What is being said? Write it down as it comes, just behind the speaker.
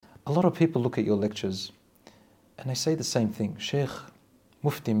A lot of people look at your lectures and they say the same thing. Sheikh,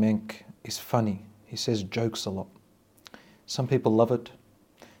 Mufti Menk is funny. He says jokes a lot. Some people love it.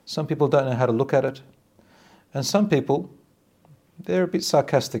 Some people don't know how to look at it. And some people, they're a bit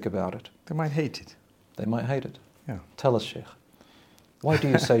sarcastic about it. They might hate it. They might hate it. Yeah. Tell us, Sheikh, why do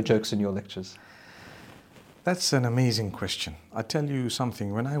you say jokes in your lectures? That's an amazing question. I tell you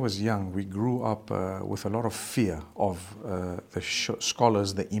something, when I was young, we grew up with a lot of fear of the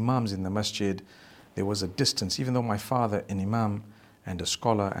scholars, the imams in the masjid. There was a distance, even though my father, an imam and a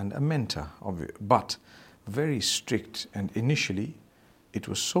scholar and a mentor, but very strict. And initially, it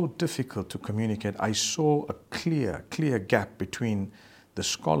was so difficult to communicate. I saw a clear gap between the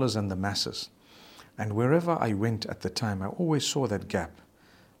scholars and the masses. And wherever I went at the time, I always saw that gap.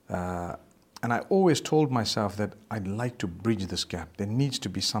 And I always told myself that I'd like to bridge this gap. There needs to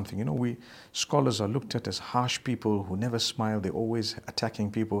be something. You know, we scholars are looked at as harsh people who never smile. They're always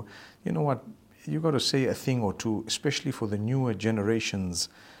attacking people. You know what? You got to say a thing or two, especially for the newer generations.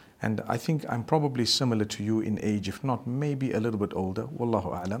 And I think I'm probably similar to you in age, if not maybe a little bit older.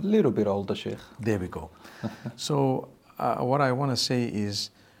 Wallahu a'lam. A little bit older, Sheikh. There we go. So what I want to say is,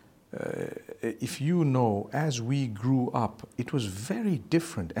 if you know, as we grew up, it was very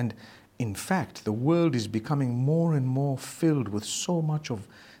different. And in fact, the world is becoming more and more filled with so much of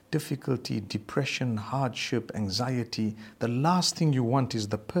difficulty, depression, hardship, anxiety. The last thing you want is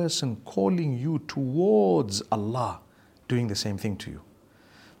the person calling you towards Allah doing the same thing to you.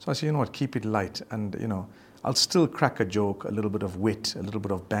 So I say, you know what, keep it light. And, you know, I'll still crack a joke, a little bit of wit, a little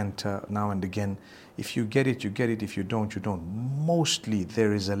bit of banter now and again. If you get it, you get it. If you don't, you don't. Mostly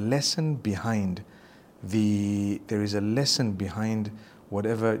there is a lesson behind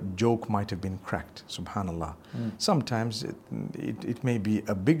whatever joke might have been cracked, subhanallah. Sometimes it may be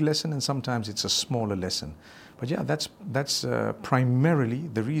a big lesson and sometimes it's a smaller lesson. But yeah, that's primarily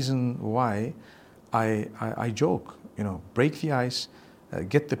the reason why I joke, you know, break the ice,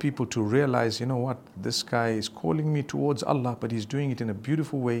 get the people to realize, you know what, this guy is calling me towards Allah, but he's doing it in a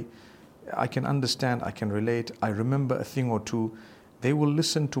beautiful way. I can understand, I can relate, I remember a thing or two. They will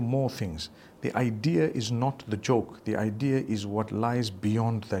listen to more things. The idea is not the joke. The idea is what lies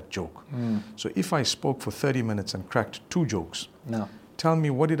beyond that joke. So if I spoke for 30 minutes and cracked 2 jokes, tell me,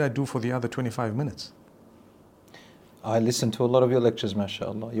 what did I do for the other 25 minutes? I listened to a lot of your lectures,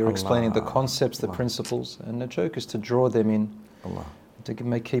 mashallah. You're explaining the concepts, the principles, and the joke is to draw them in, to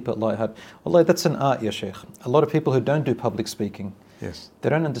keep it lighthearted. Allah, that's an art, ya Sheikh. A lot of people who don't do public speaking, they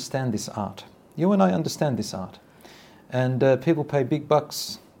don't understand this art. You and I understand this art. And people pay big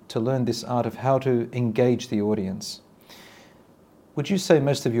bucks to learn this art of how to engage the audience. Would you say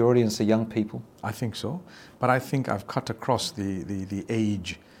most of your audience are young people? I think so, but I think I've cut across the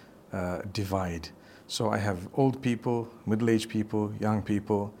age divide. So I have old people, middle-aged people, young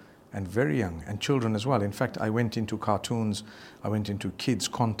people, and very young, and children as well. In fact, I went into cartoons, I went into kids'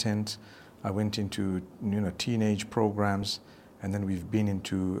 content, I went into teenage programs, and then we've been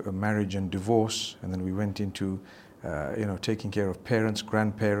into marriage and divorce, and then we went into taking care of parents,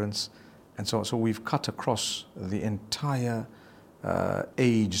 grandparents, and so on. So we've cut across the entire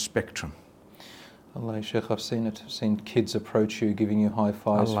age spectrum. Allah, Sheikh, I've seen it. I've seen kids approach you, giving you high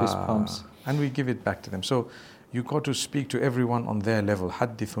fives, fist pumps. And we give it back to them. So you got to speak to everyone on their level.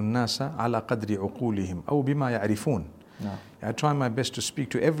 حَدِّثُ النَّاسَ عَلَى قَدْرِ عُقُولِهِمْ أَوْ بِمَا يَعْرِفُونَ. I try my best to speak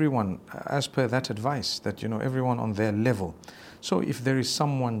to everyone as per that advice, that everyone on their level. So if there is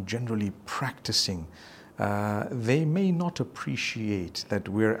someone generally practicing, they may not appreciate that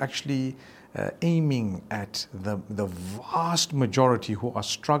we're actually aiming at the vast majority who are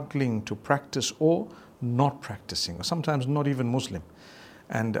struggling to practice or not practicing, or sometimes not even Muslim.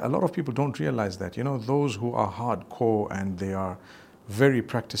 And a lot of people don't realize that, those who are hardcore and they are very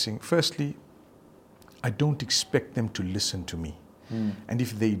practicing, firstly, I don't expect them to listen to me. And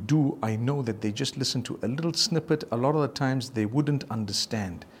if they do, I know that they just listen to a little snippet. A lot of the times they wouldn't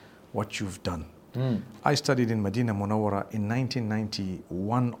understand what you've done. I studied in Medina Munawwara in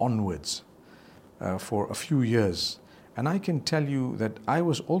 1991 onwards for a few years. And I can tell you that I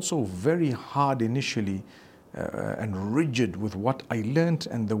was also very hard initially and rigid with what I learned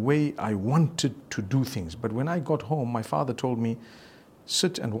and the way I wanted to do things. But when I got home, my father told me,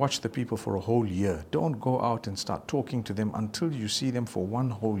 sit and watch the people for a whole year. Don't go out and start talking to them until you see them for 1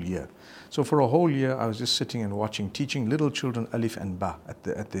 whole year. So for a whole year, I was just sitting and watching, teaching little children alif and ba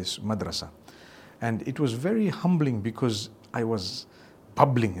at this madrasa. And it was very humbling because I was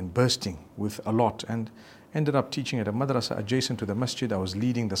bubbling and bursting with a lot, and ended up teaching at a madrasa adjacent to the masjid. I was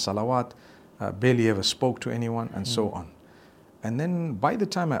leading the salawat, barely ever spoke to anyone, and so on. And then by the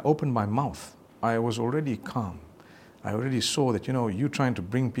time I opened my mouth, I was already calm. I already saw that, you trying to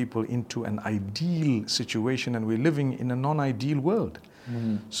bring people into an ideal situation, and we're living in a non-ideal world.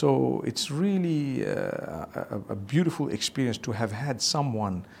 So it's really a beautiful experience to have had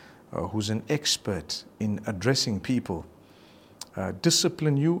someone who's an expert in addressing people,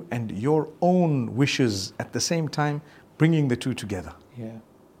 discipline you and your own wishes at the same time, bringing the two together. Yeah.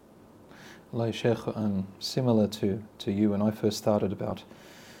 Like Sheikh, similar to you when I first started about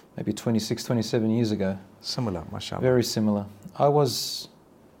maybe 26, 27 years ago. Similar, mashallah. Very similar. I was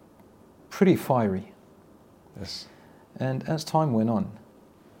pretty fiery. Yes. And as time went on,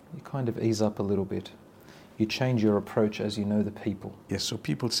 you kind of ease up a little bit. You change your approach as you know the people. Yes, so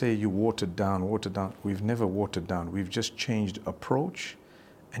people say you watered down. We've never watered down. We've just changed approach.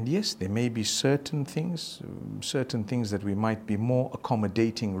 And yes, there may be certain things that we might be more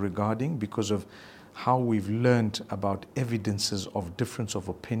accommodating regarding because of how we've learned about evidences of difference of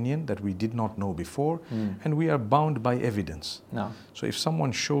opinion that we did not know before, and we are bound by evidence. No. So if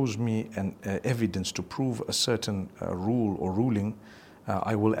someone shows me an evidence to prove a certain rule or ruling,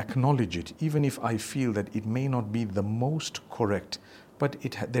 I will acknowledge it, even if I feel that it may not be the most correct, but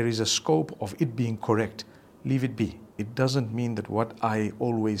there is a scope of it being correct. Leave it be. It doesn't mean that what I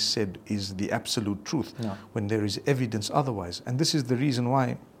always said is the absolute truth, when there is evidence otherwise. And this is the reason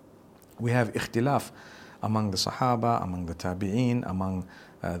why we have ikhtilaf among the Sahaba, among the Tabi'een, among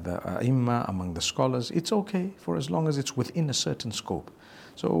the A'imma, among the scholars. It's okay for as long as it's within a certain scope.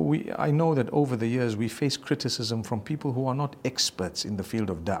 So I know that over the years we face criticism from people who are not experts in the field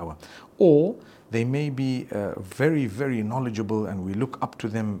of da'wah, or they may be very, very knowledgeable and we look up to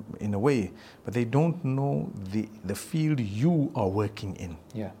them in a way, but they don't know the field you are working in.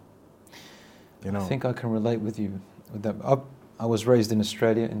 Yeah. I think I can relate with you with that. I was raised in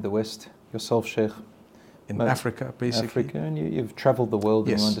Australia, in the West. Yourself, Sheikh. In Africa, basically. Africa, and you've travelled the world,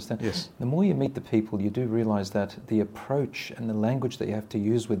 and you understand. Yes. The more you meet the people, you do realise that the approach and the language that you have to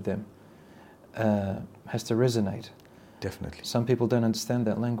use with them has to resonate. Definitely. Some people don't understand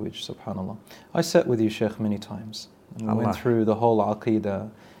that language, subhanAllah. I sat with you, Sheikh, many times. And we went through the whole Aqeedah.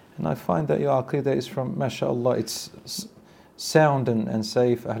 And I find that your Aqeedah is from, mashallah, it's sound and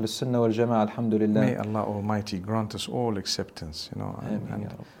safe. Ahlul Sunnah wal Jama'ah, alhamdulillah. May Allah Almighty grant us all acceptance, and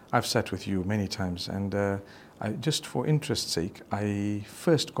I've sat with you many times, and just for interest's sake, I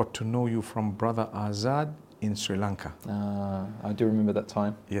first got to know you from Brother Azad in Sri Lanka. I do remember that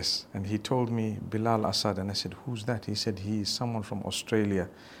time. Yes, and he told me Bilal Asad, and I said, who's that? He said, he is someone from Australia.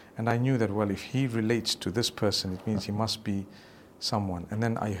 And I knew that, well, if he relates to this person, it means he must be someone. And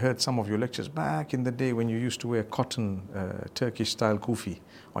then I heard some of your lectures back in the day when you used to wear cotton Turkish style kufi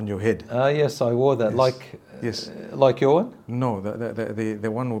on your head. Yes, I wore that. Like your one? No,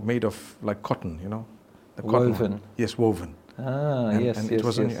 the one made of like cotton, the woven. Cotton. Yes, woven. Yes. It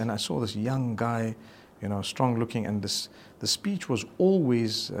was and I saw this young guy, strong looking, and the speech was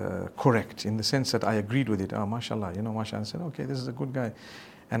always correct in the sense that I agreed with it. Mashallah, mashallah. I said, okay, this is a good guy.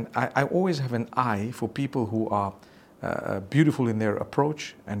 And I always have an eye for people who are beautiful in their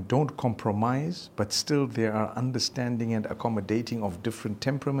approach and don't compromise, but still they are understanding and accommodating of different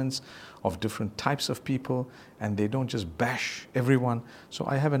temperaments, of different types of people, and they don't just bash everyone. So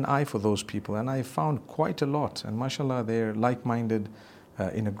I have an eye for those people, and I found quite a lot, and mashallah, they're like-minded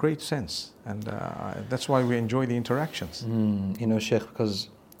in a great sense, and that's why we enjoy the interactions. Sheikh, because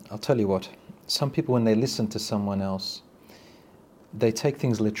I'll tell you what, some people, when they listen to someone else, they take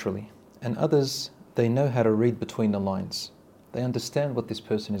things literally, and others, they know how to read between the lines. They understand what this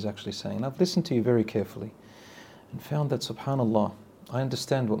person is actually saying. And I've listened to you very carefully and found that, subhanAllah, I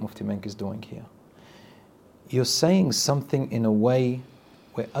understand what Mufti Menk is doing here. You're saying something in a way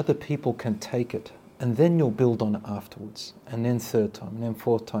where other people can take it, and then you'll build on it afterwards, and then third time, and then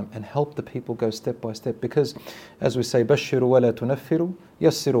fourth time, and help the people go step by step. Because, as we say, بَشِّرُوا وَلَا تُنَفِّرُوا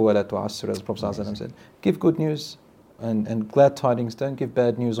يَسِّرُوا وَلَا تُعَسِّرُوا, as the Prophet ﷺ said. Give good news and glad tidings. Don't give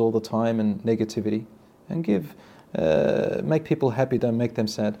bad news all the time and negativity. And make people happy, don't make them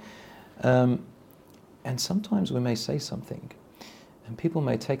sad. And sometimes we may say something, and people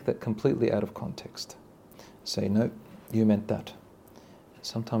may take that completely out of context. Say, no, you meant that.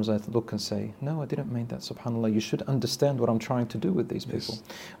 Sometimes I look and say, no, I didn't mean that. SubhanAllah, you should understand what I'm trying to do with these people. Yes.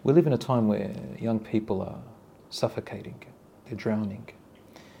 We live in a time where young people are suffocating, they're drowning.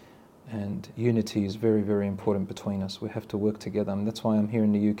 And unity is very, very important between us. We have to work together. And that's why I'm here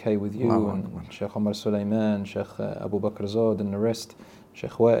in the UK with you, and Sheikh Omar Sulaiman, Sheikh Abu Bakr Zod, and the rest,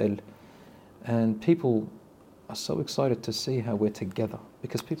 Sheikh Wa'il. And people are so excited to see how we're together.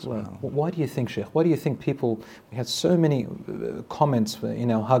 Because people are, why do you think, Sheikh? Why do you think people, we had so many comments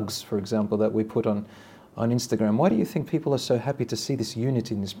in our hugs, for example, that we put on Instagram. Why do you think people are so happy to see this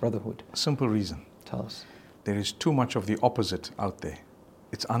unity and this brotherhood? A simple reason. Tell us. there is too much of the opposite out there.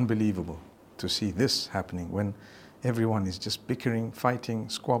 It's unbelievable to see this happening when everyone is just bickering, fighting,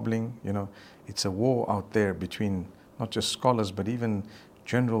 squabbling. It's a war out there between not just scholars but even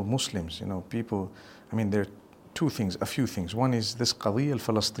general Muslims. People. There are a few things. One is this qadiyya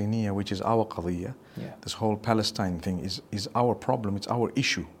al-Falastiniya, which is our qadiyya. Yeah. This whole Palestine thing is our problem. It's our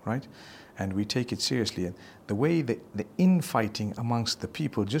issue, right? And we take it seriously. And the way the infighting amongst the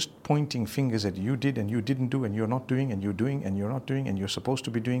people, just pointing fingers at you did and you didn't do and you're not doing and you're doing and you're not doing and you're supposed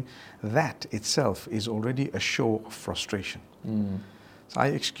to be doing, that itself is already a show of frustration. So I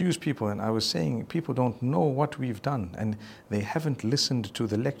excuse people, and I was saying people don't know what we've done and they haven't listened to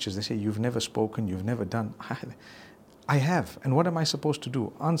the lectures. They say, you've never spoken, you've never done. I have. And what am I supposed to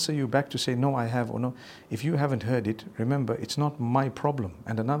do? Answer you back to say, no, I have or no. If you haven't heard it, remember, it's not my problem.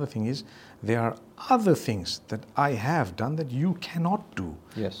 And another thing is, there are other things that I have done that you cannot do.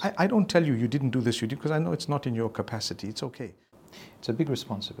 Yes. I don't tell you didn't do this, you did, because I know it's not in your capacity. It's okay. It's a big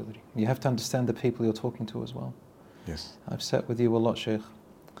responsibility. You have to understand the people you're talking to as well. Yes. I've sat with you a lot, Sheikh.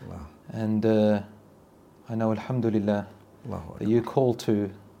 Allah. And I know, alhamdulillah, that you call to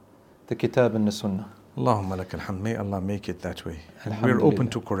the Kitab and the Sunnah. Allahumma lak alhamd. May Allah make it that way. And we're open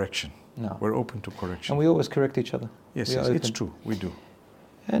to correction. No. We're open to correction. And we always correct each other. Yes, it's true. We do.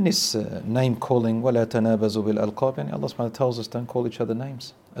 And this name calling, وَلَا تَنَابَزُوا بِالْأَلْقَابِ, and Allah subhanahu wa ta'ala tells us, don't call each other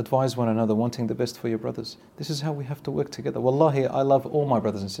names. Advise one another, wanting the best for your brothers. This is how we have to work together. Wallahi, I love all my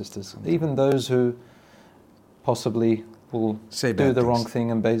brothers and sisters, even those who possibly will do the wrong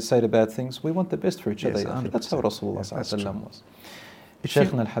thing and say the bad things. We want the best for each other. That's how Rasulullah was.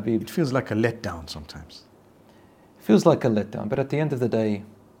 Shaykhna al-Habib. It feels like a letdown sometimes. It feels like a letdown, but at the end of the day,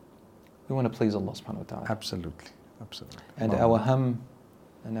 we want to please Allah subhanahu wa ta'ala. Absolutely. And our ham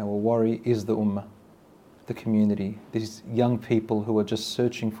and our worry is the ummah, the community, these young people who are just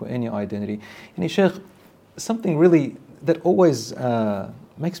searching for any identity. And Shaykh, something really that always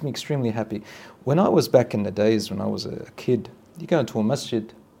makes me extremely happy. When I was back in the days when I was a kid, you go into a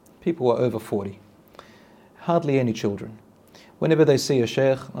masjid, people were over 40, hardly any children. Whenever they see a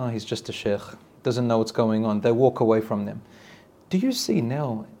sheikh, he's just a sheikh, doesn't know what's going on, they walk away from them. Do you see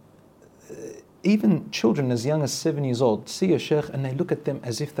now, even children as young as 7 years old see a sheikh and they look at them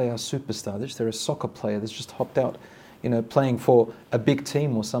as if they are superstars. They're a soccer player that's just hopped out, playing for a big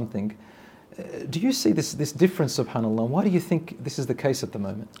team or something. Do you see this difference, subhanAllah? Why do you think this is the case at the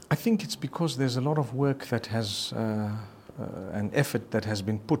moment? I think it's because there's a lot of work that has, an effort that has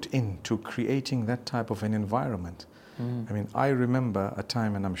been put into creating that type of an environment. I remember a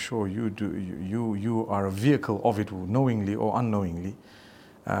time, and I'm sure you do. You are a vehicle of it, knowingly or unknowingly.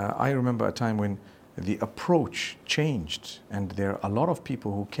 I remember a time when the approach changed, and there are a lot of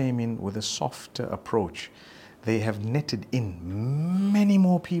people who came in with a softer approach. They have netted in many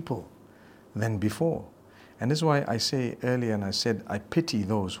more people than before. And this is why I say earlier, and I said, I pity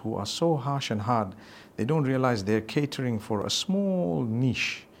those who are so harsh and hard. They don't realize they're catering for a small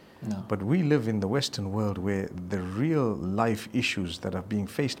niche. No. But we live in the Western world where the real life issues that are being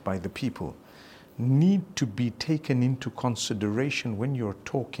faced by the people need to be taken into consideration when you're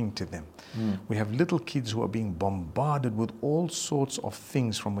talking to them. We have little kids who are being bombarded with all sorts of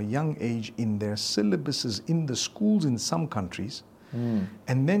things from a young age in their syllabuses in the schools in some countries.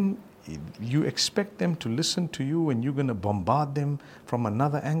 And then you expect them to listen to you and you're going to bombard them from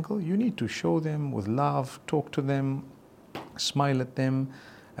another angle. You need to show them with love, talk to them, smile at them,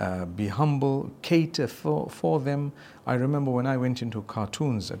 be humble, cater for them. I remember when I went into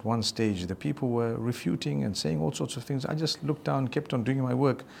cartoons at one stage, the people were refuting and saying all sorts of things. I just looked down, kept on doing my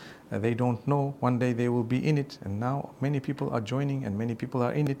work. They don't know, one day they will be in it. And now many people are joining and many people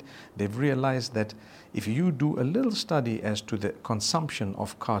are in it. They've realized that if you do a little study as to the consumption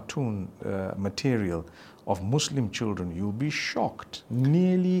of cartoon material of Muslim children, you'll be shocked.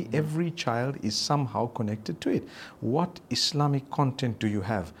 Nearly every child is somehow connected to it. What Islamic content do you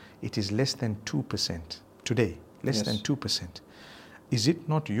have? It is less than 2% today, less than 2%. Is it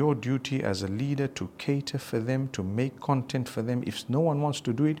not your duty as a leader to cater for them, to make content for them? If no one wants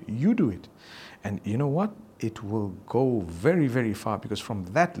to do it, you do it. And you know what? It will go very, very far, because from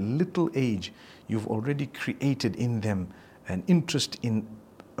that little age, you've already created in them an interest in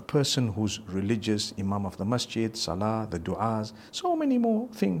a person who's religious, imam of the masjid, salah, the du'as, so many more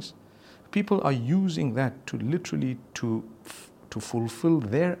things. People are using that to literally to fulfill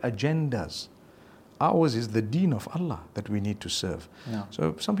their agendas. Ours is the deen of Allah that we need to serve. No.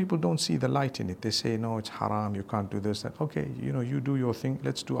 So some people don't see the light in it. They say, no, it's haram, you can't do this, that. Okay, you do your thing,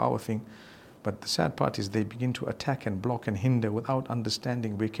 let's do our thing. But the sad part is they begin to attack and block and hinder without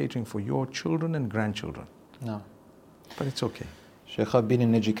understanding we're catering for your children and grandchildren. No. But it's okay. Sheikh, I've been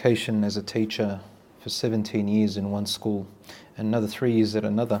in education as a teacher for 17 years in one school and another 3 years at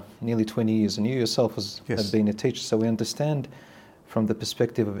another, nearly 20 years, and you yourself have been a teacher, so we understand from the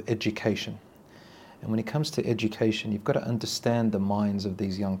perspective of education. And when it comes to education, you've got to understand the minds of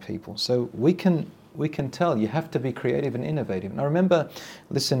these young people. So we can tell you have to be creative and innovative. And I remember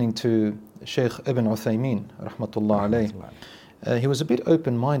listening to Sheikh Ibn Uthaymeen, rahmatullah alayh. He was a bit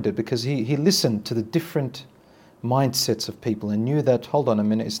open-minded because he listened to the different mindsets of people and knew that, hold on a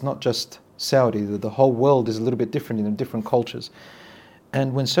minute, it's not just Saudi, the whole world is a little bit different in different cultures.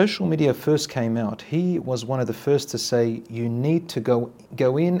 And when social media first came out, he was one of the first to say, you need to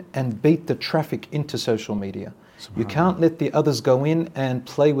go in and beat the traffic into social media. You can't let the others go in and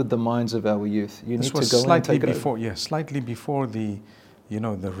play with the minds of our youth. You need to go in and take it over. Yeah, slightly before the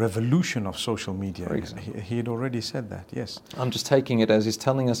revolution of social media. He had already said that, yes. I'm just taking it as he's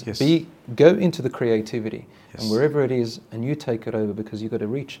telling us, go into the creativity, and wherever it is, and you take it over, because you've got to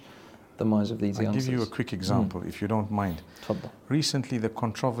reach the minds of these youngsters. I'll give you a quick example, if you don't mind. Recently, the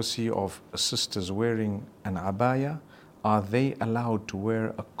controversy of sisters wearing an abaya, are they allowed to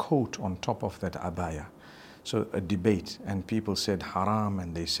wear a coat on top of that abaya? So a debate, and people said haram,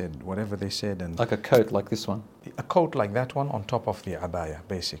 and they said whatever they said. And like a coat like this one? A coat like that one on top of the abaya,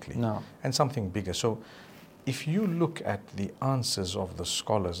 basically. No. And something bigger. So if you look at the answers of the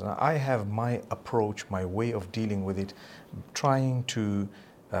scholars, now I have my approach, my way of dealing with it, trying to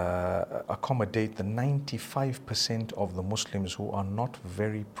accommodate the 95% of the Muslims who are not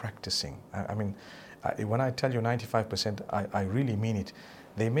very practicing. I mean, when I tell you 95%, I really mean it.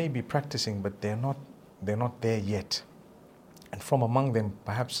 They may be practicing, but they're not there yet. And from among them,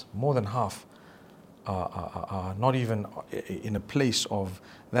 perhaps more than half are not even in a place of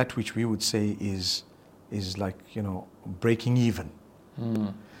that which we would say is like, breaking even.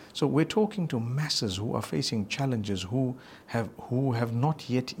 So we're talking to masses who are facing challenges, who have not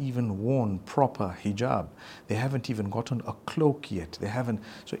yet even worn proper hijab. They haven't even gotten a cloak yet. They haven't.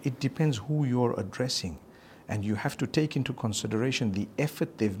 So it depends who you're addressing. And you have to take into consideration the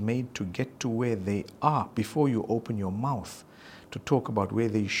effort they've made to get to where they are before you open your mouth to talk about where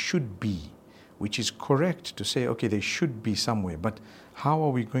they should be, which is correct to say, okay, they should be somewhere, but how are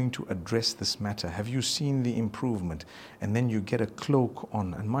we going to address this matter? Have you seen the improvement? And then you get a cloak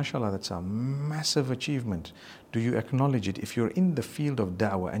on, and mashallah, that's a massive achievement. Do you acknowledge it? If you're in the field of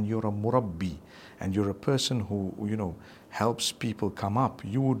da'wah and you're a murabbi, and you're a person who, helps people come up,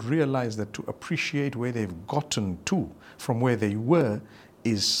 you would realize that to appreciate where they've gotten to from where they were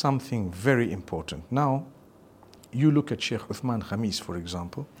is something very important. Now, you look at Sheikh Uthman Khamis, for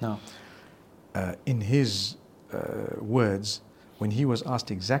example. No. In his words, when he was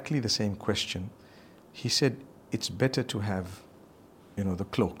asked exactly the same question, he said, it's better to have, the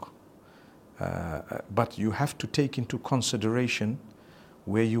cloak. But you have to take into consideration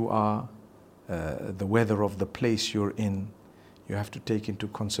where you are, the weather of the place you're in. You have to take into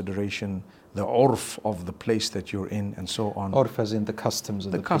consideration the urf of the place that you're in, and so on. Urf as in the customs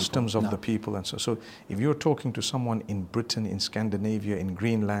of the people. The customs of the people, and so if you're talking to someone in Britain, in Scandinavia, in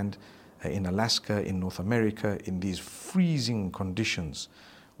Greenland, in Alaska, in North America, in these freezing conditions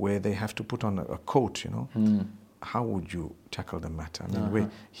where they have to put on a coat, how would you tackle the matter? I mean,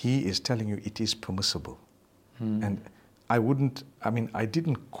 where he is telling you it is permissible. And I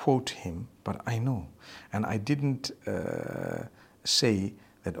didn't quote him, but I know. And I didn't say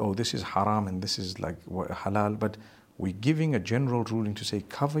that, oh, this is haram and this is like halal, but we're giving a general ruling to say,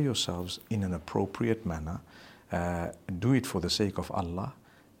 cover yourselves in an appropriate manner, do it for the sake of Allah,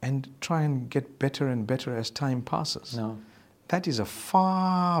 and try and get better and better as time passes. No. That is a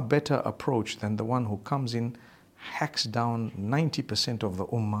far better approach than the one who comes in, hacks down 90% of the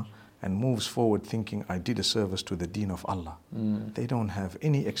ummah, and moves forward thinking, I did a service to the deen of Allah. They don't have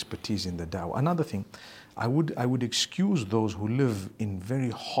any expertise in the da'wah. Another thing, I would excuse those who live in very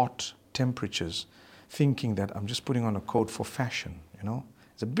hot temperatures thinking that I'm just putting on a coat for fashion,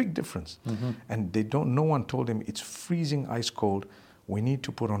 It's a big difference. And no one told them it's freezing ice cold, we need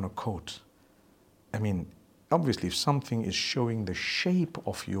to put on a coat. I mean, obviously if something is showing the shape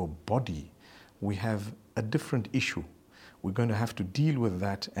of your body, we have a different issue. We're going to have to deal with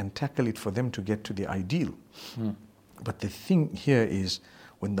that and tackle it for them to get to the ideal. But the thing here is,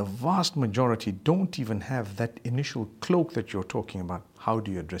 when the vast majority don't even have that initial cloak that you're talking about, how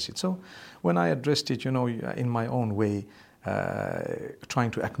do you address it? So when I addressed it, in my own way,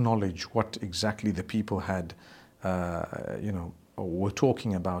 trying to acknowledge what exactly the people had, were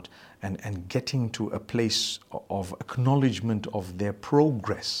talking about, and getting to a place of acknowledgement of their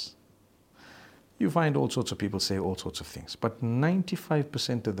progress. You find all sorts of people say all sorts of things, but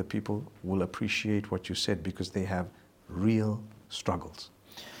 95% of the people will appreciate what you said because they have real struggles.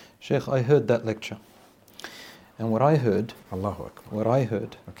 Sheikh, I heard that lecture And what I heard, Allahu Akbar. what I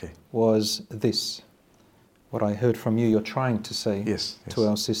heard was this. What I heard from you, you're trying to say to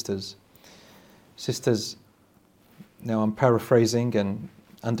our sisters. Sisters, now I'm paraphrasing and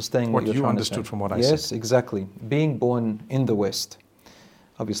understanding what you're trying to say. What you understood from what I said. Yes, exactly. Being born in the West,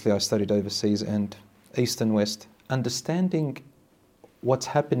 obviously I studied overseas and East and West, understanding what's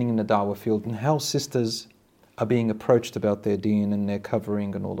happening in the da'wah field and how sisters are being approached about their deen and their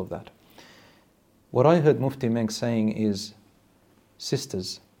covering and all of that. What I heard Mufti Menk saying is,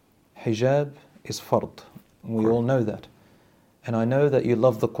 sisters, hijab is fard. We all know that. And I know that you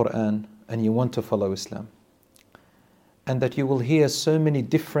love the Quran and you want to follow Islam. And that you will hear so many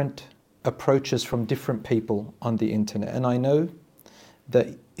different approaches from different people on the internet. And I know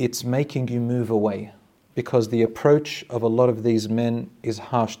that it's making you move away because the approach of a lot of these men is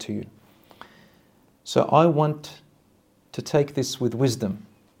harsh to you. So I want to take this with wisdom.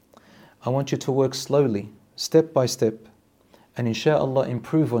 I want you to work slowly, step by step, and inshallah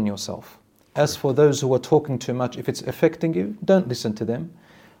improve on yourself. As for those who are talking too much, if it's affecting you, don't listen to them.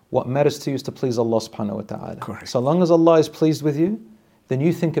 What matters to you is to please Allah subhanahu wa ta'ala. Correct. So long as Allah is pleased with you, then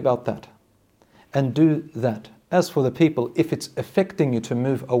you think about that and do that. As for the people, if it's affecting you to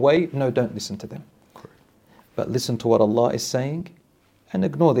move away, no, don't listen to them. Correct. But listen to what Allah is saying and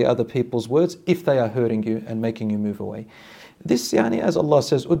ignore the other people's words if they are hurting you and making you move away. This, as Allah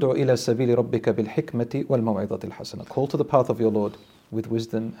says, "Ud'u ila sabili rabbika bil hikmati wal maw'idati al hasana." Call to the path of your Lord with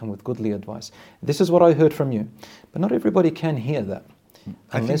wisdom and with goodly advice. This is what I heard from you. But not everybody can hear that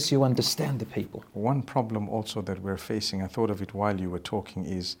unless you understand the people. One problem also that we're facing, I thought of it while you were talking,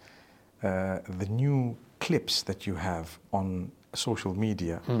 is the new clips that you have on social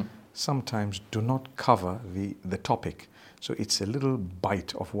media sometimes do not cover the topic. So it's a little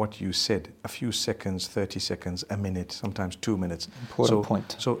bite of what you said, a few seconds, 30 seconds, a minute, sometimes 2 minutes. Important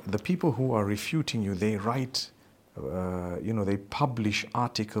point. So the people who are refuting you, they write, they publish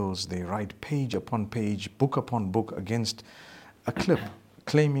articles, they write page upon page, book upon book against a clip,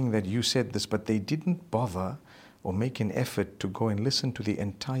 claiming that you said this, but they didn't bother or make an effort to go and listen to the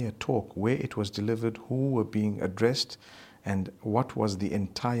entire talk, where it was delivered, who were being addressed, and what was the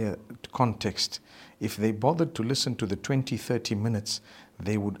entire context. If they bothered to listen to the 20, 30 minutes,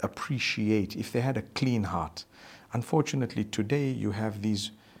 they would appreciate, if they had a clean heart. Unfortunately, today you have these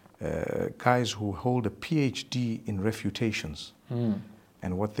guys who hold a PhD in refutations.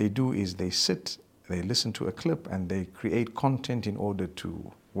 And what they do is they sit, they listen to a clip, and they create content in order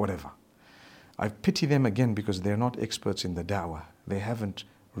to whatever. I pity them again because they're not experts in the da'wah. They haven't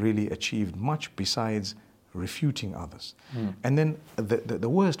really achieved much besides refuting others. And then the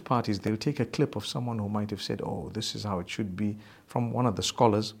worst part is they'll take a clip of someone who might have said, oh, this is how it should be, from one of the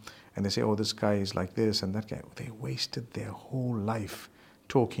scholars, and they say, oh, this guy is like this and that guy. They wasted their whole life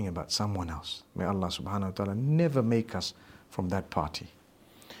talking about someone else. May Allah subhanahu wa ta'ala never make us from that party.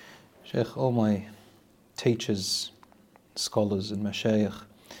 Shaykh, all my teachers, scholars and mashayikh,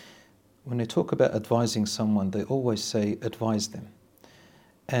 when they talk about advising someone, they always say, advise them.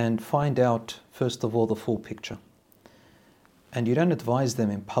 And find out, first of all, the full picture. And you don't advise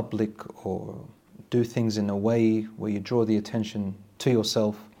them in public or do things in a way where you draw the attention to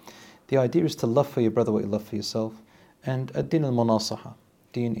yourself. The idea is to love for your brother what you love for yourself. And ad-din al-munasaha.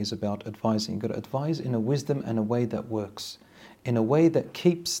 Deen is about advising. You've got to advise in a wisdom and a way that works. In a way that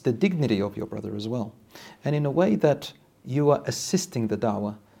keeps the dignity of your brother as well. And in a way that you are assisting the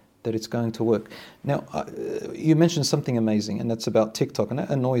da'wah, that it's going to work. Now, you mentioned something amazing, and that's about TikTok, and that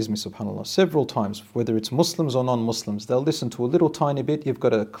annoys me, subhanAllah, several times, whether it's Muslims or non-Muslims. They'll listen to a little tiny bit. You've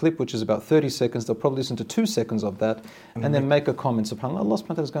got a clip which is about 30 seconds. They'll probably listen to 2 seconds of that, and then make a comment, subhanAllah. Allah subhanahu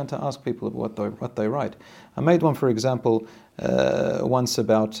wa ta'ala is going to ask people what they write. I made one, for example, once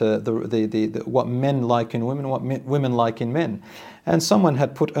about what men like in women, what women like in men. And someone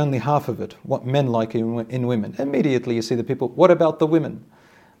had put only half of it, what men like in women. Immediately you see the people, what about the women?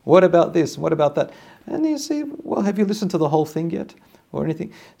 What about this? What about that? And you see, well, have you listened to the whole thing yet? Or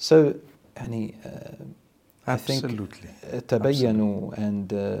anything? So, I think, tabayyanu,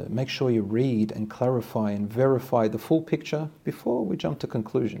 and make sure you read and clarify and verify the full picture before we jump to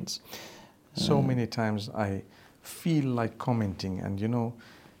conclusions. So many times I feel like commenting, and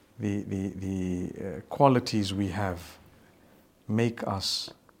the qualities we have make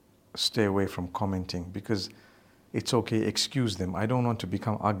us stay away from commenting, because it's okay, excuse them. I don't want to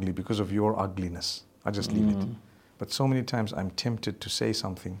become ugly because of your ugliness. I just leave it. But so many times I'm tempted to say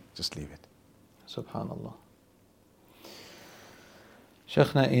something, just leave it. Subhanallah.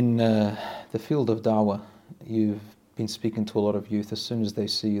 Shaykhna, in the field of da'wah, you've been speaking to a lot of youth. As soon as they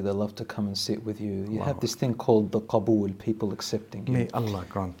see you, they love to come and sit with you. You have this thing called the qabool, people accepting you. May Allah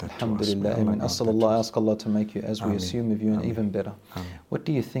grant that to us. Alhamdulillah. I mean, I ask Allah to make you, as we assume of you, and even better. What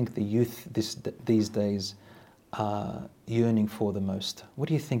do you think the youth these days are yearning for the most? What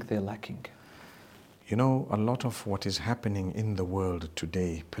do you think they're lacking? You know, a lot of what is happening in the world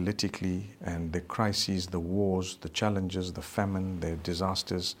today, politically, and the crises, the wars, the challenges, the famine, the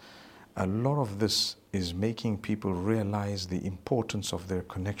disasters, a lot of this is making people realize the importance of their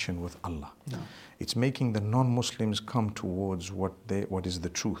connection with Allah. No. It's making the non-Muslims come towards what is the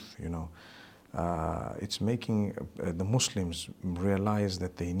truth, you know. It's making the Muslims realize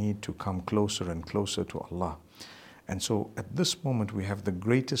that they need to come closer and closer to Allah. And so at this moment we have the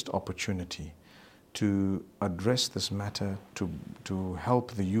greatest opportunity to address this matter, to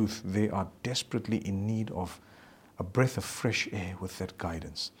help the youth. They are desperately in need of a breath of fresh air with that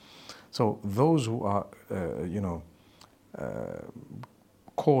guidance. So those who are,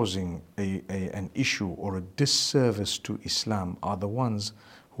 causing an issue or a disservice to Islam are the ones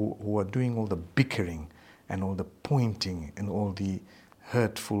who are doing all the bickering and all the pointing and all the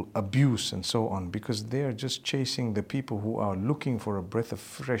hurtful abuse and so on, because they are just chasing the people who are looking for a breath of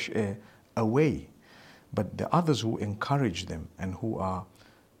fresh air away. But the others who encourage them and who are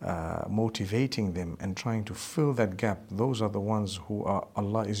motivating them and trying to fill that gap, those are the ones who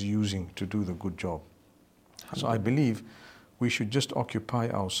Allah is using to do the good job. So I believe we should just occupy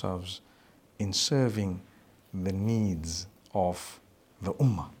ourselves in serving the needs of the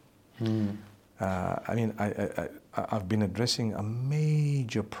ummah. I mean, I've been addressing a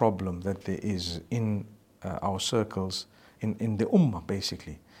major problem that there is in our circles, in the ummah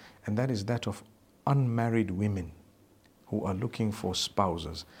basically, and that is that of unmarried women who are looking for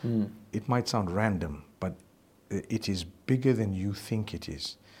spouses. It might sound random, but it is bigger than you think it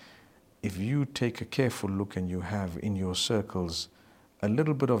is. If you take a careful look and you have in your circles a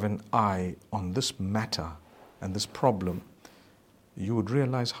little bit of an eye on this matter and this problem, you would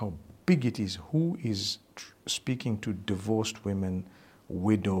realize how big it is. Who is speaking to divorced women,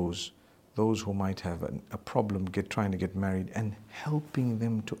 widows, those who might have a problem trying to get married, and helping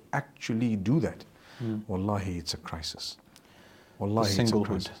them to actually do that? Wallahi, it's a crisis. Wallahi,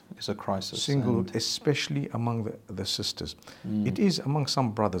 singlehood is a crisis. Singlehood, especially among the sisters. It is among some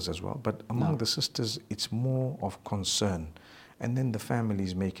brothers as well, but among the sisters, it's more of concern. And then the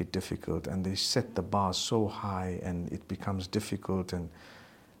families make it difficult, and they set the bar so high, and it becomes difficult. And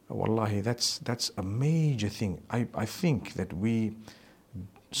wallahi, that's a major thing. I think that we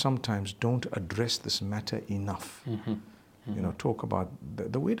sometimes don't address this matter enough. You know, talk about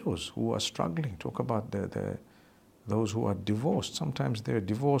the widows who are struggling. Talk about those who are divorced. Sometimes they're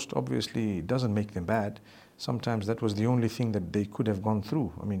divorced. Obviously, it doesn't make them bad. Sometimes that was the only thing that they could have gone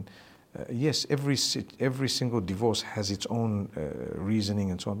through. I mean, yes, every single divorce has its own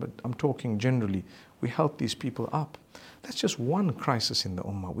reasoning and so on. But I'm talking generally. We help these people up. That's just one crisis in the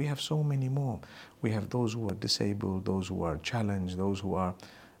ummah. We have so many more. We have those who are disabled, those who are challenged, those who are,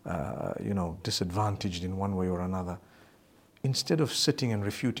 disadvantaged in one way or another. Instead of sitting and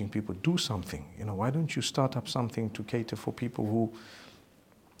refuting people, do something. You know, why don't you start up something to cater for people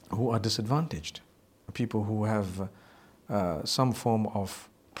who are disadvantaged, people who have some form of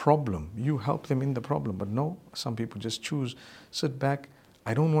problem? You help them in the problem. But no, some people just choose, sit back.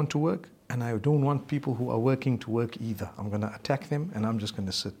 I don't want to work, and I don't want people who are working to work either. I'm going to attack them, and I'm just going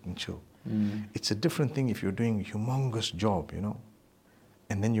to sit and chill. It's a different thing if you're doing a humongous job, you know,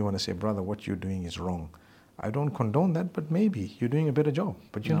 and then you want to say, brother, what you're doing is wrong. I don't condone that, but maybe you're doing a better job.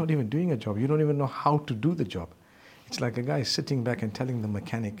 But you're not even doing a job. You don't even know how to do the job. It's like a guy sitting back and telling the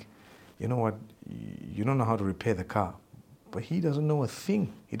mechanic, you know what, you don't know how to repair the car. But he doesn't know a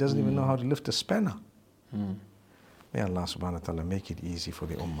thing. He doesn't even know how to lift a spanner. May Allah subhanahu wa ta'ala make it easy for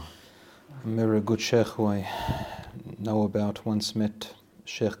the ummah. A very good sheikh who I know about once met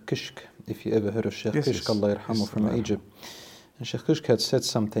Sheikh Kishk. If you ever heard of Sheikh Kishk, Allah yarhamu, from Egypt. And Sheikh Kishk had said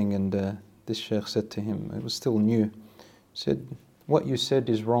something, and this sheikh said to him, it was still new, said, what you said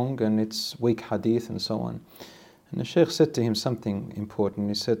is wrong and it's weak hadith and so on. And the sheikh said to him something important.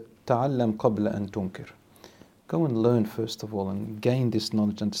 He said, ta'allam qabla an tunkir. Go and learn first of all and gain this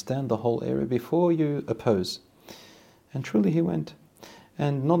knowledge, understand the whole area before you oppose. And truly he went.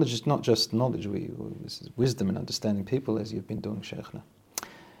 And knowledge is not just knowledge, this is wisdom and understanding people, as you've been doing, Sheikhna.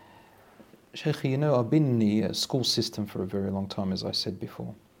 Sheikh, you know, I've been in the school system for a very long time, as I said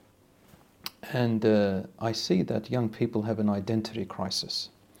before. And I see that young people have an identity crisis.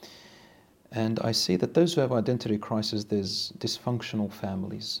 And I see that those who have identity crisis, there's dysfunctional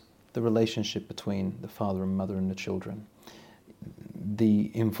families, the relationship between the father and mother and the children.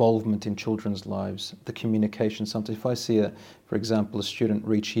 the involvement in children's lives, the communication. Sometimes if I see, for example, a student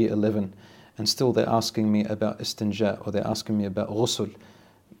reach year 11 and still they're asking me about istinja or they're asking me about ghusl,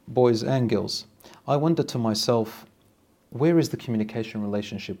 boys and girls, I wonder to myself, where is the communication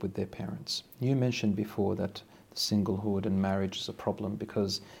relationship with their parents? You mentioned before that singlehood and marriage is a problem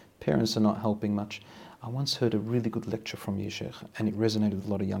because parents are not helping much. I once heard a really good lecture from you, Sheikh, and it resonated with a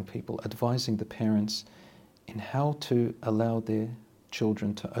lot of young people, advising the parents in how to allow their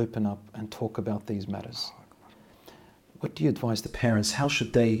children to open up and talk about these matters. What do you advise the parents? How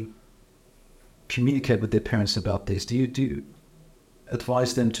should they communicate with their parents about this? Do you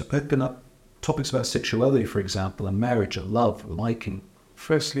advise them to open up topics about sexuality, for example, and marriage, and love, liking?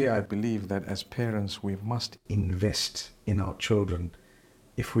 Firstly, I believe that as parents, we must invest in our children.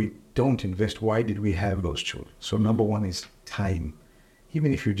 If we don't invest, why did we have those children? So number one is time.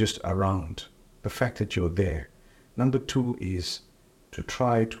 Even if you're just around, the fact that you're there. Number two is to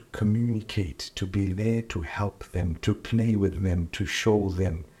try to communicate, to be there to help them, to play with them, to show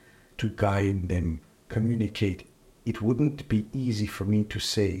them, to guide them, communicate. It wouldn't be easy for me to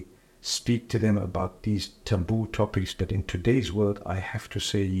say, speak to them about these taboo topics, but in today's world, I have to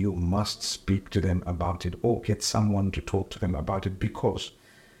say you must speak to them about it or get someone to talk to them about it, because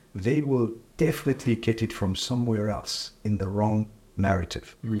they will definitely get it from somewhere else in the wrong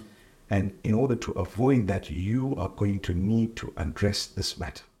narrative. Mm. And in order to avoid that, you are going to need to address this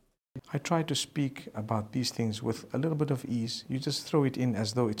matter. I try to speak about these things with a little bit of ease. You just throw it in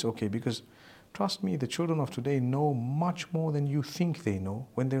as though it's okay, because trust me, the children of today know much more than you think they know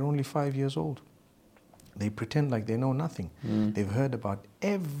when they're only 5 years old. They pretend like they know nothing. Mm. They've heard about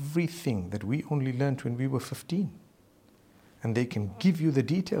everything that we only learned when we were 15. And they can give you the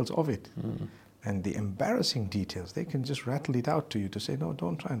details of it. Mm. And the embarrassing details, they can just rattle it out to you to say, no,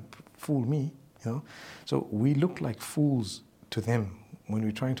 don't try and fool me. You know? So we look like fools to them when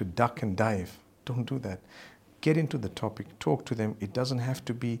we're trying to duck and dive. Don't do that. Get into the topic, talk to them. It doesn't have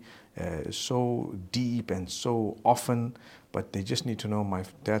to be so deep and so often, but they just need to know, my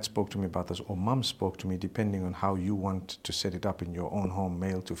dad spoke to me about this, or mom spoke to me, depending on how you want to set it up in your own home,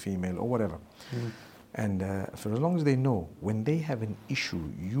 male to female or whatever. Mm. And for as long as they know, when they have an issue,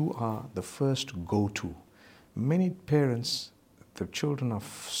 you are the first go-to. Many parents, the children are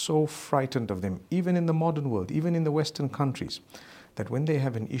so frightened of them, even in the modern world, even in the Western countries, that when they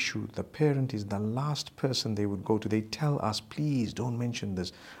have an issue, the parent is the last person they would go to. They tell us, please don't mention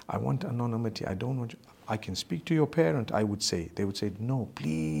this. I want anonymity. I don't want you. I can speak to your parent, I would say. They would say, no,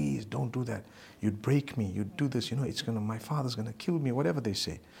 please don't do that. You'd break me. You'd do this. You know, my father's going to kill me, whatever they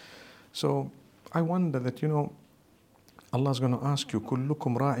say. So I wonder that, Allah's going to ask you,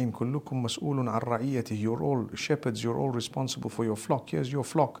 كُلُّكُمْ رَاعٍ كُلُّكُمْ مَسْئُولٌ عَنْ رَعِيَّتِهِ. You're all shepherds, you're all responsible for your flock. Here's your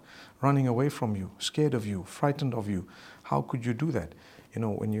flock running away from you, scared of you, frightened of you. How could you do that?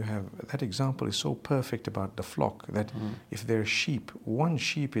 When you have, that example is so perfect about the flock, that if there are sheep, one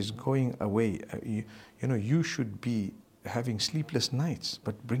sheep is going away, you should be having sleepless nights,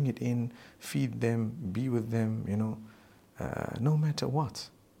 but bring it in, feed them, be with them, no matter what.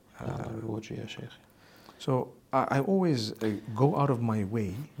 So I always go out of my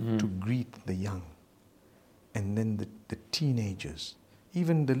way to greet the young, and then the teenagers,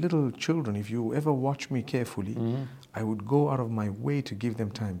 even the little children. If you ever watch me carefully, I would go out of my way to give them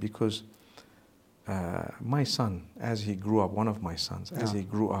time, because my son, as he grew up, one of my sons, as he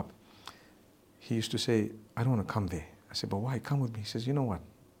grew up, he used to say, I don't want to come there. I said, but why? Come with me. He says, you know what?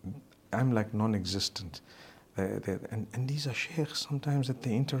 I'm like non-existent. And these are sheikhs sometimes that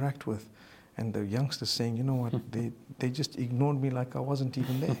they interact with. And the youngsters saying, you know what, they just ignored me like I wasn't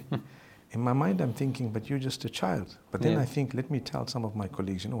even there. In my mind, I'm thinking, but you're just a child. But then I think, let me tell some of my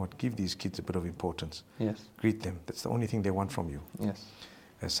colleagues, you know what, give these kids a bit of importance. Yes. Greet them. That's the only thing they want from you. Yes.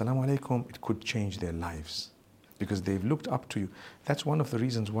 Assalamu alaikum, it could change their lives, because they've looked up to you. That's one of the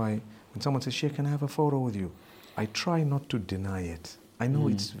reasons why when someone says, Sheikh, can I have a photo with you? I try not to deny it. I know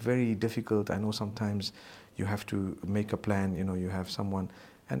it's very difficult. I know sometimes you have to make a plan, you have someone.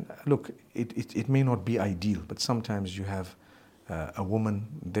 And look, it may not be ideal, but sometimes you have a woman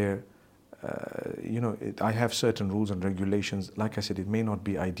there. I have certain rules and regulations. Like I said, it may not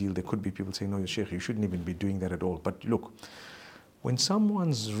be ideal. There could be people saying, no, Sheikh, you shouldn't even be doing that at all. But look, when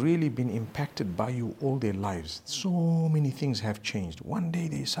someone's really been impacted by you all their lives, so many things have changed. One day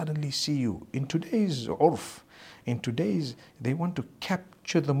they suddenly see you. In today's urf, they want to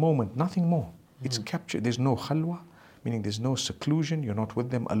capture the moment, nothing more. It's captured. There's no khalwa, meaning there's no seclusion. You're not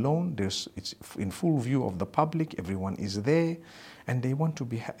with them alone. It's in full view of the public. Everyone is there. And they want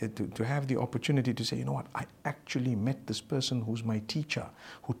to have the opportunity to say, you know what, I actually met this person who's my teacher,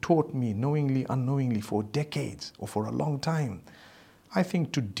 who taught me knowingly, unknowingly for decades or for a long time. I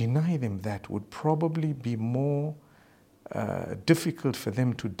think to deny them that would probably be more difficult for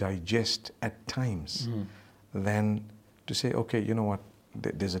them to digest at times than to say, okay, you know what,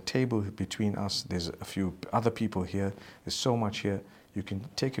 there's a table between us, there's a few other people here, there's so much here, you can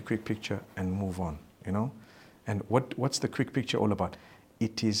take a quick picture and move on, you know? And what's the quick picture all about?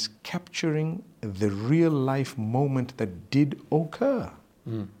 It is capturing the real life moment that did occur.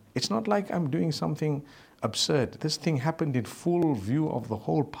 It's not like I'm doing something absurd. This thing happened in full view of the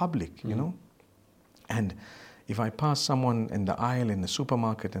whole public, you know? And if I pass someone in the aisle in the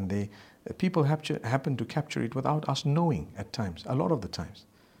supermarket and people happen to capture it without us knowing at times, a lot of the times.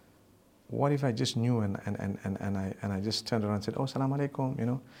 What if I just knew and I just turned around and said, oh, salam alaikum, you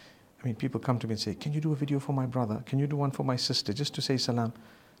know? I mean, people come to me and say, can you do a video for my brother? Can you do one for my sister, just to say salam?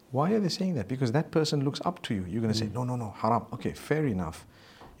 Why are they saying that? Because that person looks up to you. You're going to say, no, haram. Okay, fair enough.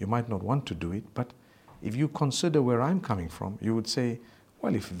 You might not want to do it, but if you consider where I'm coming from, you would say,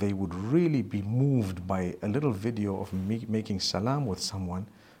 well, if they would really be moved by a little video of me making salam with someone,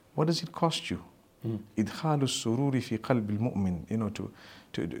 what does it cost you? إدخال السرور في قلب المؤمن, you know,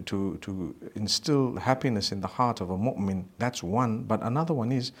 to instill happiness in the heart of a mu'min, that's one. But another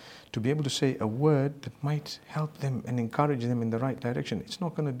one is to be able to say a word that might help them and encourage them in the right direction. It's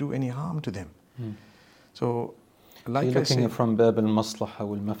not going to do any harm to them. So, like you're looking I at from bab al-maslaha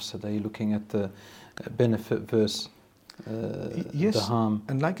wal-mafsada, you're looking at the benefit versus yes, the harm.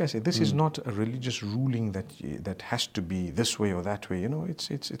 And like I said, this is not a religious ruling that has to be this way or that way. You know,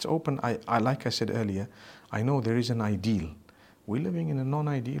 it's open. I like I said earlier, I know there is an ideal. We're living in a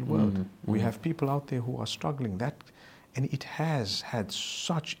non-ideal world. We have people out there who are struggling. And it has had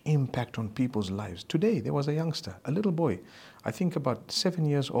such impact on people's lives. Today, there was a youngster, a little boy, I think about 7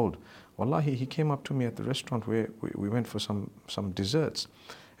 years old. Wallahi, he came up to me at the restaurant where we went for some desserts.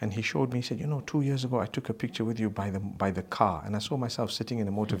 And he showed me, he said, you know, 2 years ago, I took a picture with you by the car. And I saw myself sitting in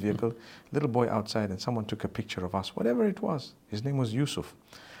a motor vehicle, little boy outside, and someone took a picture of us, whatever it was. His name was Yusuf.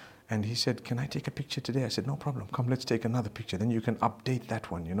 And he said, can I take a picture today? I said, no problem. Come, let's take another picture. Then you can update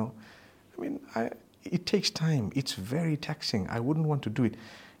that one, you know. I mean, it takes time. It's very taxing. I wouldn't want to do it.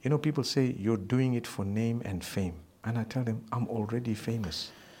 You know, people say, you're doing it for name and fame. And I tell them, I'm already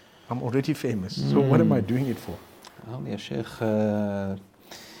famous. I'm already famous. So what am I doing it for? Well, ya Shaykh,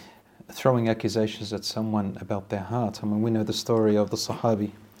 throwing accusations at someone about their heart. I mean, we know the story of the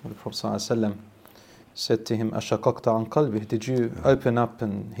Sahabi, the Prophet ﷺ said to him, "Ashaqaqta an qalbih?" Did you open up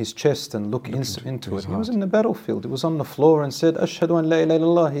his chest and look into it? He was in the battlefield. He was on the floor and said, "Ashhadu an la ilaha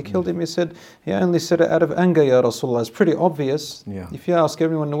illallah." He killed him. He said, he only said it out of anger, Ya Rasulullah. It's pretty obvious. If you ask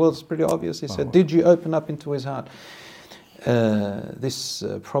everyone in the world, it's pretty obvious. He said, did you open up into his heart? This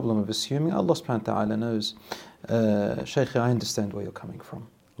problem of assuming, Allah subhanahu wa ta'ala knows. Shaykh, I understand where you're coming from.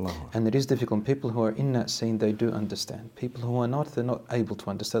 And it is difficult. People who are in that scene, they do understand. People who are not, they're not able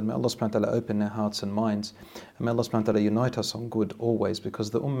to understand. May Allah subhanahu wa ta'ala open their hearts and minds. And may Allah subhanahu wa ta'ala unite us on good always, because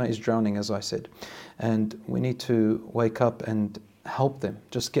the ummah is drowning, as I said. And we need to wake up and help them.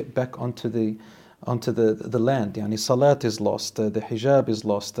 Just get back onto the land. Yani salat is lost, the hijab is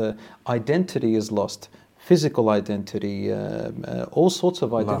lost, identity is lost. Physical identity, all sorts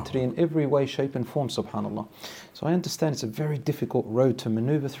of identity in every way, shape and form, subhanAllah. So I understand it's a very difficult road to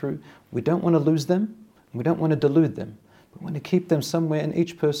maneuver through. We don't want to lose them, we don't want to delude them, but we want to keep them somewhere, and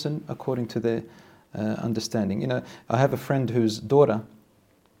each person according to their understanding. You know, I have a friend whose daughter,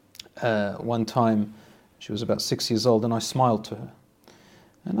 one time, she was about 6 years old, and I smiled to her.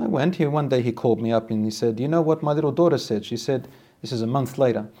 And I went here, one day he called me up and he said, you know what my little daughter said? She said, this is a month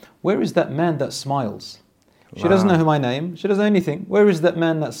later, where is that man that smiles? She doesn't know who my name, she doesn't know anything. Where is that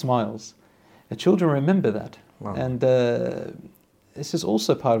man that smiles? The children remember that. And this is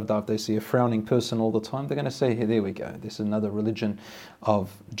also part of that. If they see a frowning person all the time, they're going to say, here, there we go. This is another religion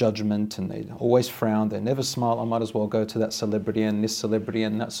of judgment, and they always frown, they never smile. I might as well go to that celebrity and this celebrity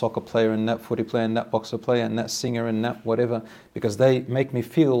and that soccer player and that footy player and that boxer player and that singer and that whatever, because they make me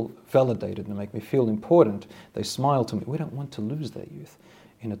feel validated and make me feel important. They smile to me. We don't want to lose that youth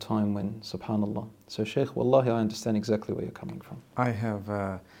in a time when, subhanAllah. So Shaykh, wallahi, I understand exactly where you're coming from. I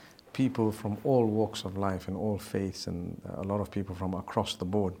have people from all walks of life and all faiths, and a lot of people from across the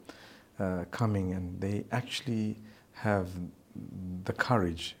board coming, and they actually have the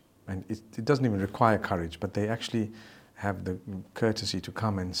courage, and it doesn't even require courage, but they actually have the courtesy to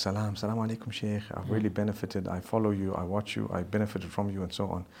come and salam alaikum Shaykh, I've really benefited, I follow you, I watch you, I benefited from you, and so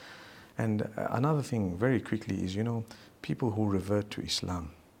on. And another thing very quickly is, you know, people who revert to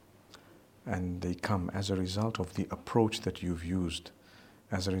Islam, and they come as a result of the approach that you've used,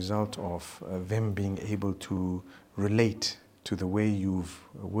 as a result of them being able to relate to the way you've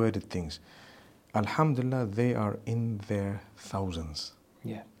worded things. Alhamdulillah, they are in their thousands.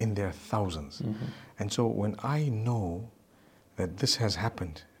 Yeah. In their thousands. And so when I know that this has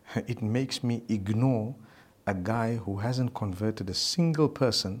happened, it makes me ignore a guy who hasn't converted a single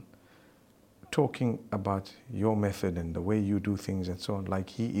person talking about your method and the way you do things and so on, like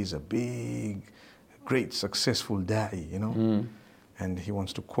he is a big, great, successful da'i, you know, and he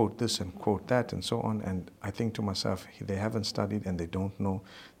wants to quote this and quote that and so on. And I think to myself, they haven't studied and they don't know.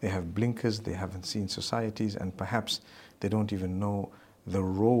 They have blinkers, they haven't seen societies, and perhaps they don't even know the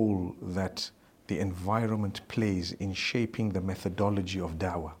role that the environment plays in shaping the methodology of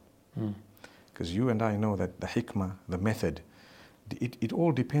da'wah. Because you and I know that the hikmah, the method, it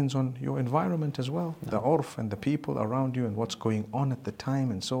all depends on your environment as well, the urf and the people around you and what's going on at the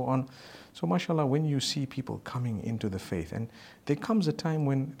time and so on. So mashallah, when you see people coming into the faith, and there comes a time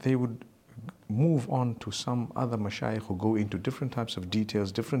when they would move on to some other mashayikh who go into different types of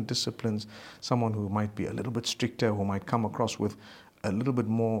details, different disciplines, someone who might be a little bit stricter, who might come across with a little bit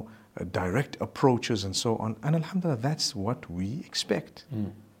more direct approaches and so on. And alhamdulillah, that's what we expect.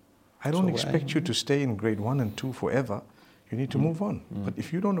 I don't expect you to stay in grade 1 and 2 forever. You need to move on. But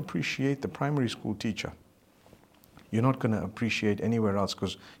if you don't appreciate the primary school teacher, you're not going to appreciate anywhere else,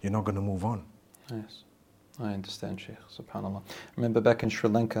 because you're not going to move on. Yes, I understand, Sheikh. Subhanallah. I remember back in Sri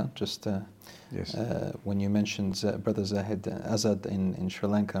Lanka, just when you mentioned Brother Azad in Sri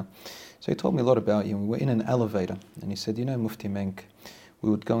Lanka. So he told me a lot about you. We were in an elevator, and he said, you know, Mufti Menk, we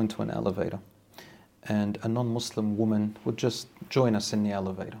would go into an elevator, and a non-Muslim woman would just join us in the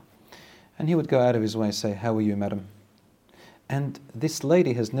elevator. And he would go out of his way and say, how are you, madam? And this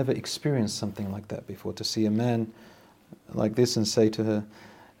lady has never experienced something like that before, to see a man like this and say to her...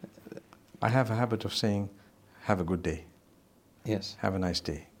 I have a habit of saying, have a good day. Yes. Have a nice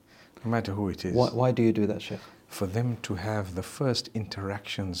day. No matter who it is. Why do you do that, Sheikh? For them to have the first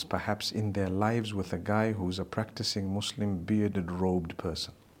interactions perhaps in their lives with a guy who's a practicing Muslim bearded robed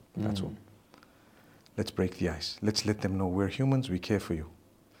person. That's all. Let's break the ice. Let's let them know we're humans, we care for you.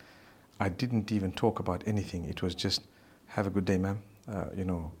 I didn't even talk about anything. It was just, have a good day, ma'am. You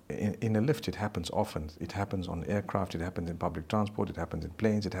know, in a lift it happens often. It happens on aircraft, it happens in public transport, it happens in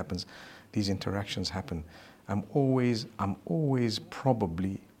planes, it happens, these interactions happen. I'm always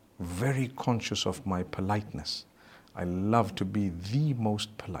probably very conscious of my politeness. I love to be the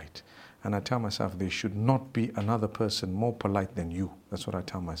most polite. And I tell myself there should not be another person more polite than you. That's what I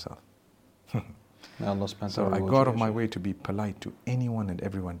tell myself. So I go out of my way to be polite to anyone and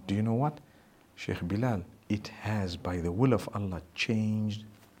everyone. Do you know what? Sheikh Bilal, it has, by the will of Allah, changed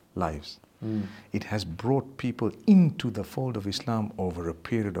lives. It has brought people into the fold of Islam over a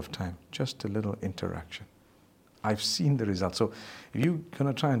period of time. Just a little interaction. I've seen the results. So if you're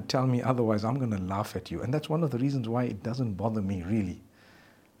going to try and tell me otherwise, I'm going to laugh at you. And that's one of the reasons why it doesn't bother me really,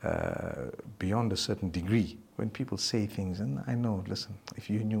 beyond a certain degree. When people say things, and I know, listen, if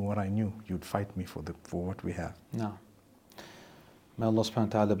you knew what I knew, you'd fight me for what we have. No. May Allah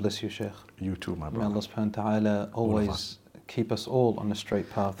subhanahu wa ta'ala bless you, Shaykh. You too, my brother. May Allah subhanahu wa ta'ala always keep us all on the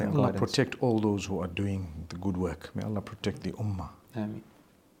straight path. May Allah protect all those who are doing the good work. May Allah protect the ummah. Ameen.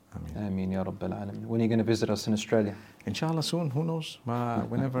 Ameen. Ameen, Ya Rabbil Alameen. When are you going to visit us in Australia? Inshallah soon, who knows?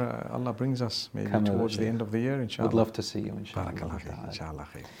 Whenever Allah brings us, maybe towards the end of the year, inshallah. Would love to see you, inshallah. Barakallah khair, inshallah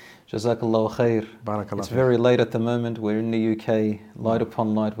khair. Jazakallah khair. Barakallah. It's very late at the moment. We're in the UK, light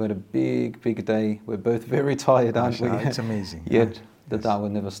upon light. We had a big day. We're both very tired, aren't we? It's amazing. Yet the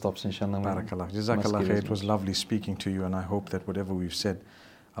da'wah never stops, inshallah. Barakallah. Jazakallah khair. It was lovely speaking to you, and I hope that whatever we've said,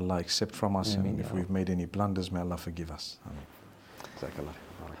 Allah accept from us, and if we've made any blunders, may Allah forgive us. Ameen. Jazakallah.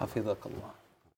 Hafizakallah.